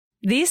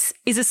This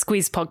is a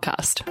Squiz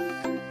podcast.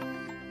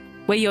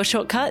 We're your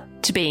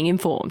shortcut to being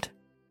informed.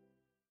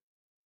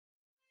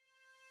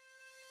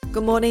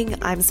 Good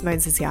morning, I'm Simone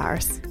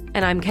Sisiaris.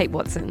 And I'm Kate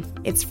Watson.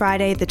 It's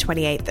Friday the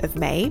 28th of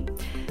May.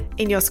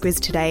 In your Squiz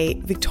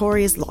today,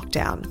 Victoria's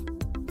lockdown.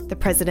 The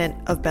President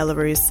of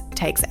Belarus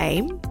takes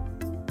aim.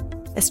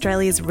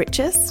 Australia's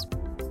richest.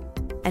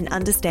 And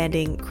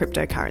understanding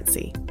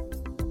cryptocurrency.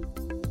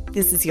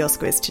 This is your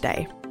Squiz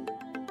today.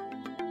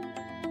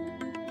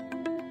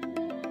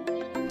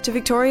 To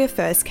Victoria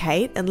first,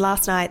 Kate, and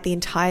last night the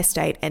entire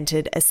state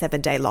entered a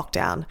 7-day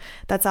lockdown.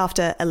 That's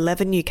after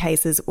 11 new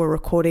cases were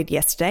recorded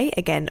yesterday,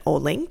 again all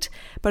linked.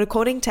 But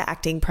according to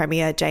Acting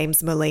Premier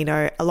James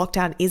Merlino, a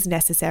lockdown is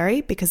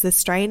necessary because the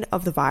strain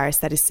of the virus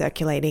that is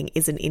circulating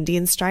is an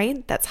Indian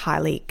strain that's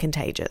highly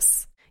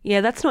contagious.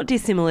 Yeah, that's not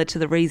dissimilar to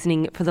the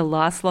reasoning for the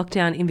last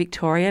lockdown in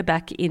Victoria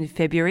back in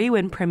February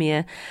when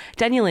Premier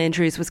Daniel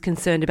Andrews was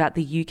concerned about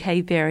the UK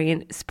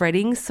variant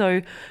spreading.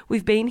 So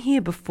we've been here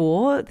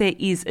before. There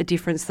is a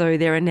difference though.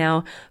 There are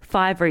now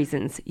 5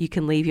 reasons you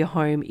can leave your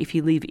home if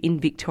you live in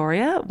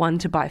Victoria. 1,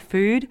 to buy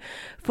food,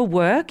 for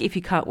work if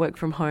you can't work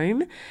from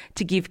home,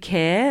 to give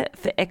care,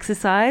 for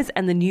exercise,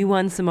 and the new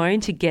one, Simone,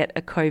 to get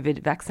a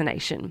COVID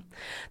vaccination.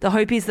 The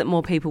hope is that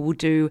more people will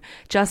do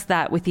just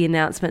that with the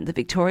announcement that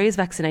Victoria's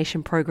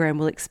vaccination program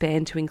will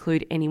expand to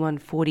include anyone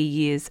 40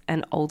 years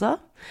and older.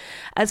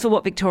 As for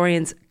what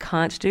Victorians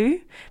can't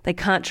do, they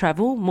can't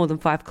travel more than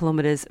 5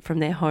 kilometres from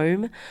their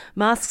home.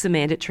 Masks are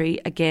mandatory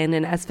again,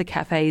 and as for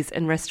cafes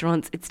and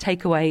restaurants, it's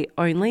takeaway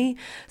only,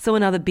 so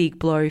another big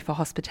blow for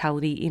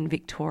hospitality in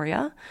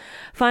Victoria.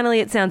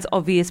 Finally, it sounds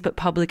obvious, but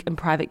public and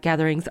private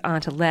gatherings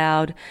aren't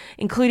allowed,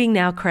 including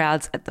now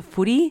crowds at the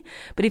footy.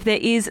 But if there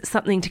is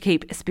something to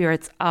keep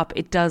spirits up,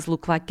 it does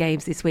look like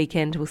games this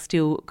weekend will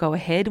still go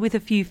ahead with a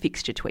few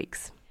fixture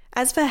tweaks.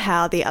 As for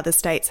how the other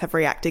states have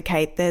reacted,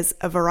 Kate, there's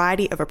a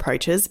variety of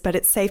approaches, but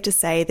it's safe to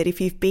say that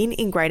if you've been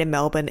in Greater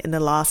Melbourne in the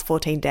last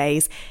 14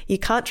 days, you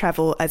can't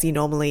travel as you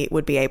normally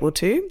would be able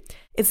to.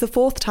 It's the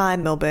 4th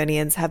time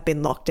Melburnians have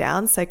been locked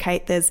down, so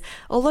Kate, there's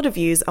a lot of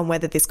views on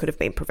whether this could have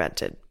been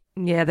prevented.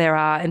 Yeah, there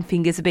are, and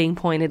fingers are being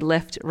pointed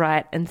left,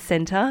 right and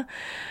centre.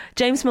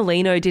 James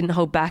Merlino didn't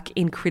hold back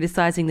in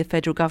criticising the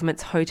federal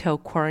government's hotel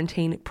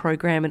quarantine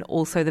program and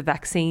also the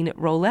vaccine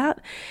rollout.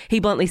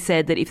 He bluntly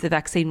said that if the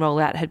vaccine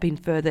rollout had been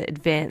further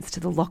advanced,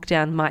 the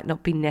lockdown might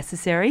not be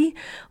necessary.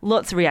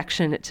 Lots of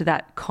reaction to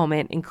that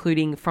comment,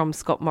 including from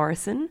Scott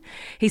Morrison.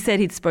 He said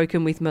he'd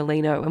spoken with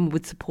Merlino and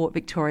would support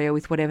Victoria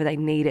with whatever they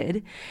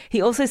needed.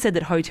 He also said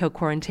that hotel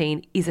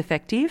quarantine is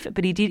effective,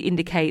 but he did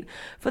indicate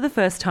for the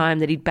first time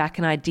that he'd back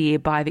an idea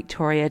by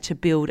Victoria to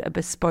build a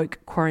bespoke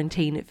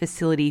quarantine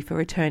facility for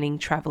returning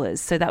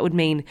travellers. So that would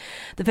mean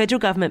the federal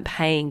government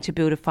paying to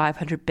build a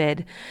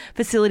 500-bed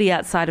facility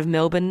outside of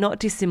Melbourne, not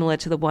dissimilar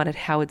to the one at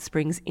Howard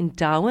Springs in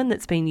Darwin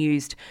that's been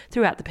used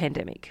throughout the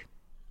pandemic.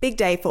 Big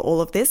day for all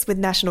of this, with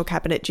National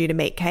Cabinet due to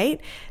meet, Kate.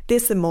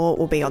 This and more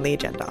will be on the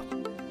agenda.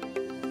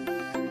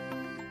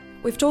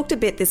 We've talked a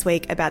bit this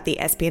week about the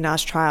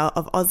espionage trial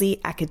of Aussie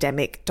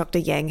academic Dr.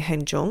 Yang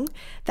Hengjun.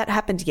 That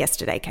happened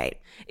yesterday, Kate.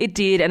 It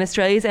did, and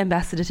Australia's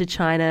ambassador to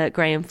China,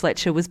 Graham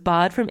Fletcher, was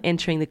barred from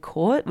entering the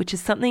court, which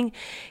is something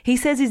he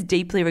says is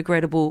deeply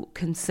regrettable,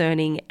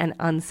 concerning and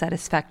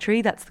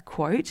unsatisfactory. That's the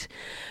quote.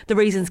 The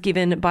reasons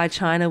given by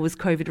China was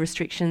COVID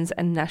restrictions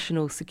and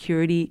national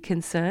security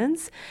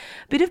concerns.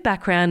 Bit of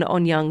background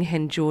on young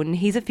Hengjun.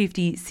 He's a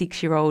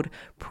 56-year-old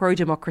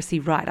pro-democracy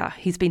writer.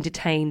 He's been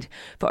detained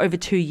for over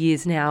 2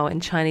 years now,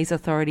 and Chinese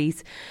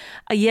authorities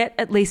are yet,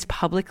 at least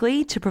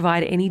publicly, to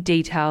provide any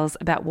details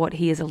about what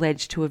he is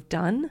alleged to have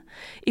done.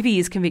 If he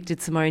is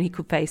convicted, Simone, he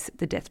could face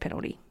the death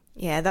penalty.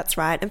 Yeah, that's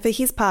right. And for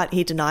his part,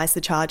 he denies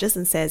the charges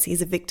and says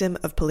he's a victim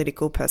of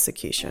political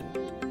persecution.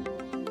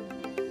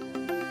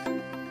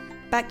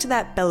 Back to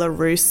that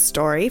Belarus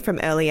story from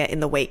earlier in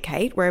the week,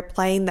 Kate, where a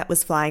plane that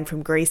was flying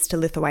from Greece to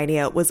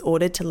Lithuania was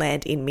ordered to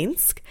land in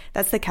Minsk.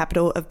 That's the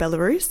capital of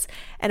Belarus.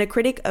 And a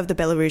critic of the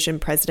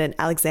Belarusian president,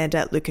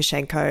 Alexander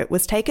Lukashenko,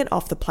 was taken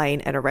off the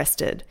plane and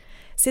arrested.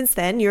 Since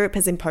then, Europe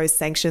has imposed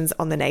sanctions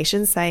on the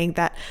nation, saying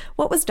that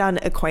what was done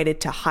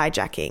equated to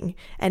hijacking.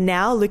 And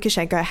now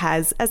Lukashenko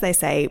has, as they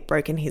say,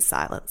 broken his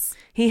silence.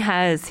 He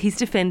has. He's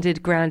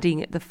defended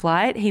grounding the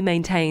flight. He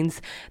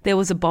maintains there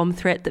was a bomb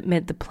threat that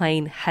meant the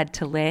plane had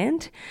to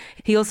land.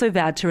 He also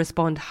vowed to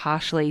respond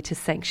harshly to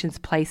sanctions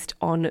placed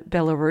on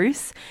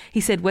Belarus.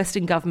 He said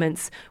Western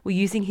governments were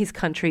using his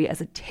country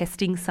as a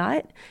testing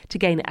site to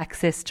gain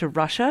access to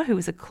Russia, who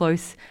is a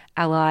close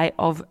ally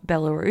of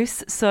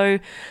Belarus. So,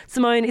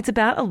 Simone, it's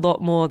about a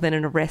lot more than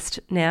an arrest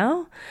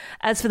now.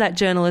 As for that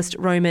journalist,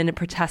 Roman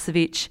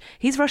Protasevich,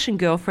 his Russian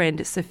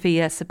girlfriend,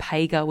 Sofia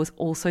Sapega, was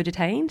also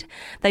detained.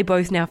 They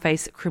both now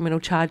face criminal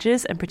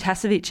charges, and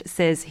Protasevich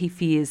says he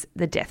fears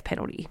the death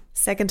penalty.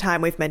 Second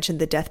time we've mentioned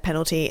the death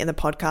penalty in the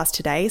podcast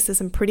today, so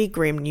some pretty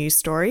grim news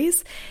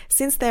stories.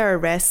 Since their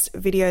arrest,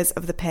 videos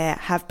of the pair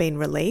have been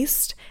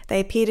released. They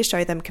appear to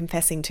show them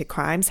confessing to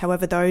crimes.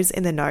 However, those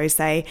in the know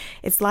say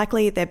it's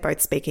likely they're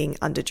both speaking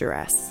under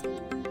duress.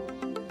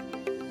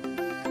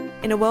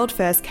 In a world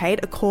first, Kate,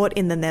 a court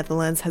in the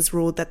Netherlands has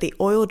ruled that the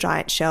oil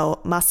giant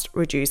Shell must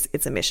reduce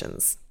its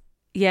emissions.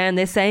 Yeah, and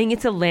they're saying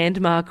it's a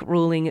landmark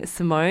ruling,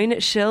 Simone.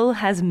 Shell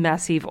has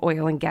massive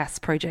oil and gas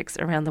projects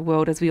around the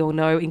world, as we all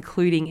know,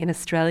 including in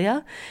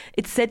Australia.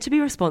 It's said to be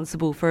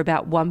responsible for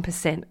about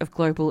 1% of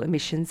global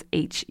emissions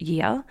each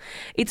year.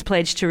 It's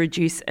pledged to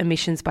reduce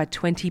emissions by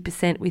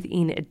 20%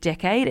 within a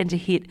decade and to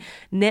hit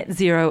net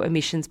zero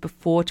emissions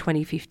before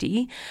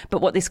 2050.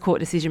 But what this court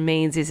decision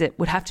means is it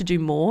would have to do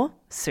more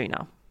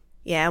sooner.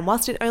 Yeah, and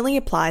whilst it only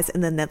applies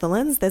in the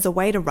Netherlands, there's a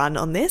way to run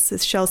on this,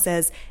 as Shell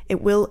says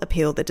it will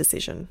appeal the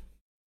decision.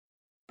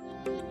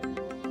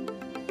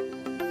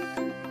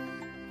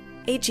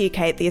 Each year,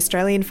 Kate, the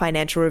Australian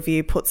Financial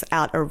Review puts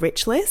out a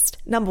rich list.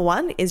 Number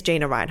 1 is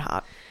Gina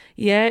Rinehart.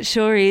 Yeah, it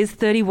sure is.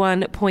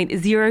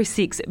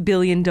 $31.06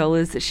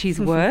 billion she's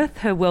worth.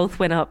 Her wealth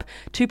went up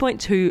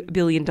 $2.2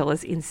 billion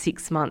in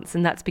 6 months,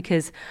 and that's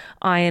because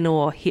iron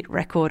ore hit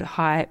record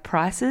high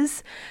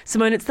prices.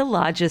 Simone, it's the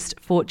largest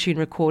fortune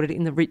recorded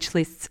in the rich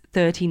list's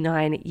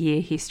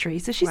 39-year history,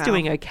 so she's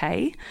doing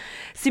okay.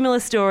 Similar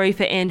story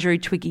for Andrew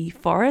Twiggy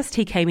Forrest.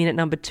 He came in at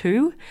number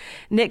 2.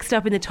 Next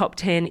up in the top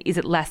 10 is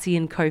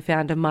Atlassian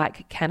co-founder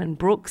Mike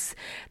Cannon-Brookes.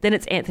 Then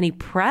it's Anthony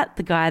Pratt,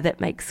 the guy that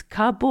makes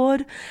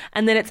cardboard,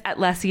 and then it's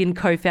Atlassian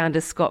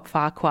co-founder Scott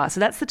Farquhar. So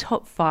that's the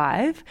top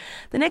 5.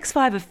 The next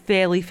 5 are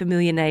fairly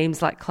familiar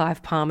names like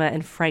Clive Palmer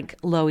and Frank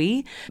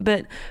Lowy.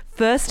 But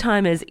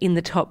first-timers in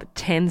the top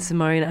 10,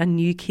 Simone, are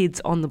New Kids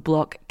on the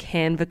Block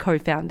Canva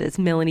co-founders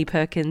Melanie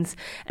Perkins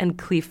and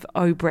Cliff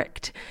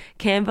Obrecht.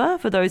 Canva,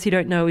 for those who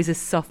don't know, is a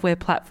software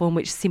platform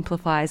which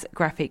simplifies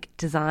graphic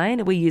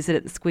design. We use it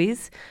at the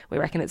Squiz. We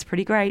reckon it's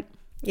pretty great.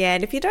 Yeah,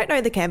 and if you don't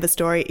know the Canva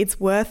story, it's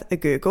worth a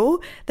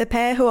Google. The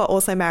pair, who are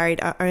also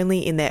married, are only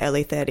in their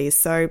early 30s,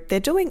 so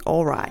they're doing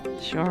all right.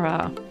 Sure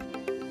are.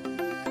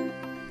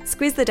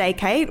 Squiz the day,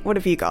 Kate. What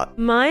have you got?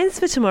 Mine's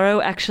for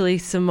tomorrow, actually,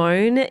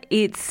 Simone.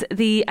 It's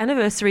the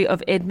anniversary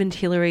of Edmund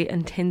Hillary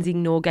and Tenzing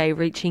Norgay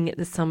reaching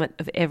the summit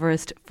of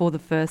Everest for the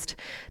first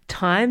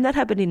time. That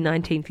happened in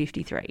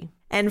 1953.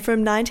 And from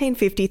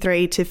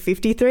 1953 to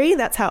 53,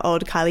 that's how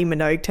old Kylie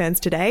Minogue turns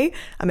today.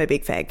 I'm a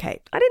big fan,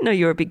 Kate. I didn't know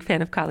you were a big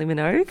fan of Kylie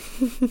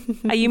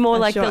Minogue. Are you more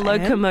like sure the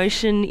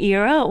Locomotion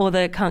era or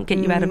the can't get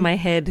you out of my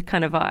head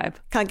kind of vibe?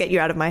 Can't get you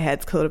out of my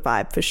head kind of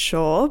vibe for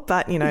sure.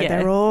 But,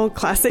 they're all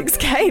classics,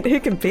 Kate. Who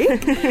can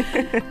pick?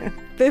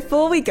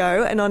 Before we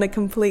go, and on a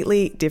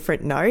completely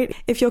different note,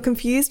 if you're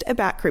confused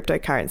about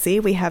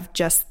cryptocurrency, we have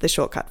just the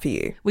shortcut for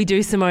you. We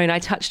do, Simone. I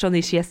touched on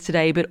this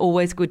yesterday, but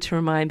always good to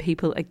remind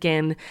people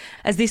again,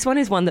 as this one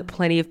is one that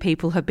plenty of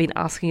people have been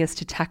asking us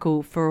to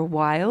tackle for a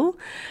while.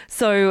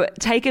 So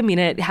take a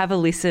minute, have a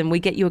listen. We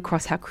get you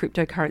across how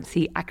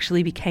cryptocurrency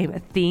actually became a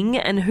thing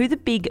and who the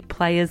big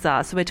players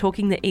are. So we're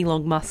talking the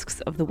Elon Musks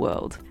of the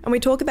world. And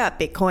we talk about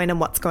Bitcoin and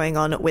what's going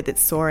on with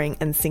its soaring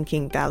and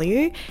sinking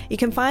value. You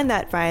can find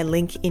that via a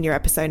link in your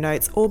episode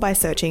notes or by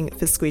searching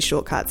for Squiz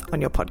Shortcuts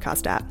on your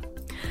podcast app.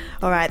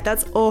 All right,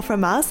 that's all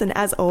from us. And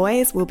as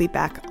always, we'll be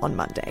back on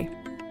Monday.